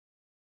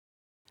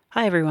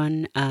Hi,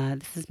 everyone.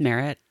 This is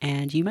Merritt,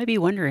 and you might be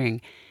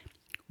wondering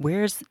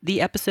where's the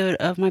episode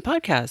of my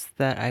podcast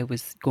that I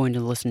was going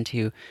to listen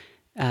to?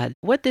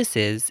 What this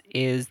is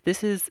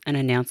an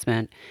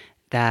announcement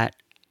that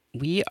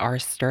we are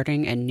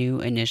starting a new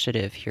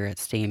initiative here at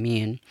Stay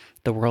Mean,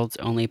 the world's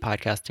only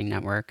podcasting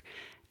network.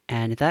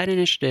 And that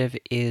initiative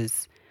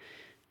is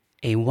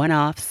a one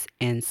offs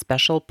and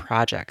special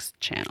projects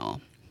channel.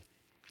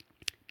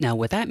 Now,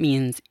 what that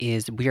means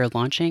is we are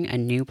launching a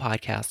new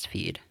podcast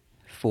feed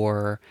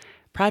for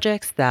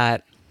projects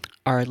that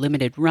are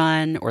limited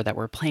run or that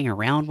we're playing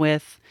around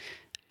with,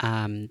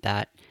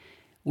 that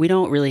we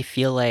don't really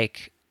feel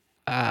like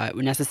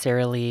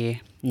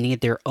necessarily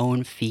need their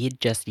own feed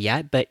just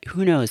yet, but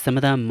who knows? Some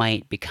of them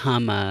might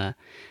become a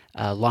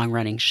long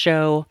running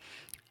show.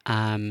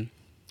 Um,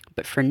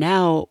 but for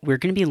now, we're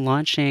going to be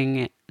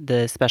launching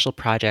the special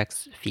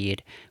projects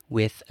feed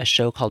with a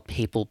show called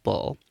Papal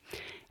Bull.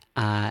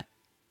 Uh,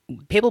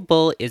 Papal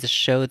Bull is a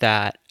show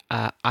that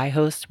I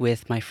host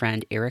with my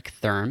friend Eric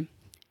Thurm,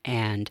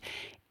 and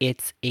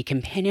it's a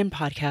companion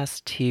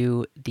podcast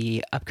to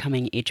the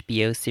upcoming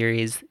HBO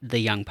series, The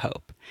Young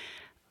Pope.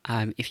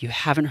 If you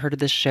haven't heard of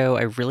this show,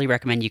 I really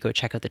recommend you go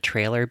check out the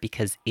trailer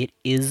because it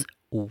is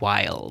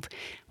wild.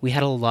 We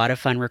had a lot of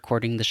fun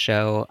recording the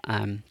show.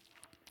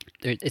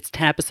 It's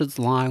 10 episodes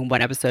long,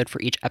 one episode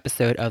for each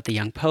episode of The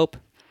Young Pope,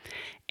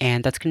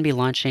 and that's going to be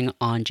launching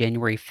on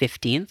January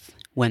 15th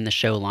when the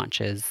show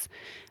launches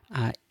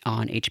on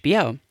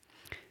HBO.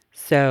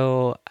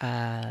 So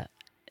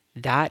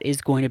that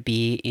is going to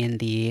be in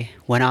the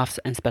one offs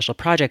and special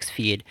projects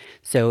feed.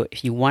 So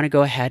if you want to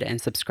go ahead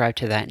and subscribe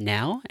to that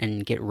now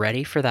and get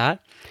ready for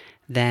that,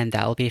 then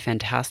that will be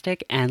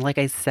fantastic. And like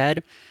I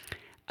said,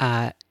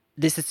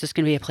 this is just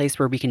going to be a place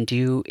where we can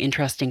do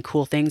interesting,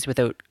 cool things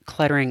without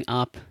cluttering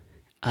up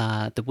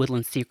the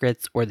Woodland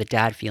Secrets or the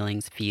Dad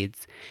Feelings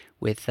feeds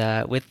with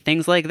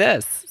things like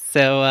this.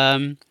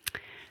 So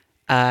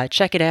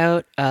check it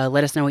out.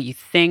 Let us know what you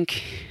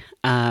think.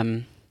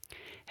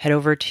 Head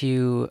over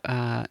to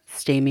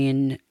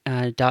staymean.co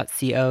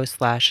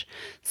slash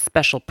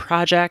special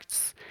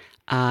projects,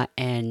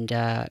 and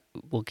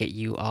we'll get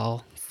you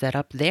all set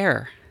up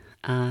there.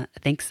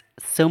 Thanks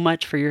so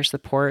much for your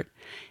support,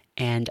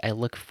 and I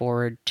look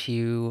forward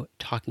to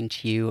talking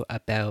to you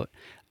about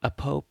a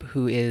pope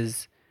who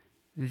is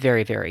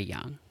very, very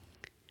young.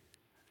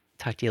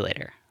 Talk to you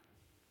later.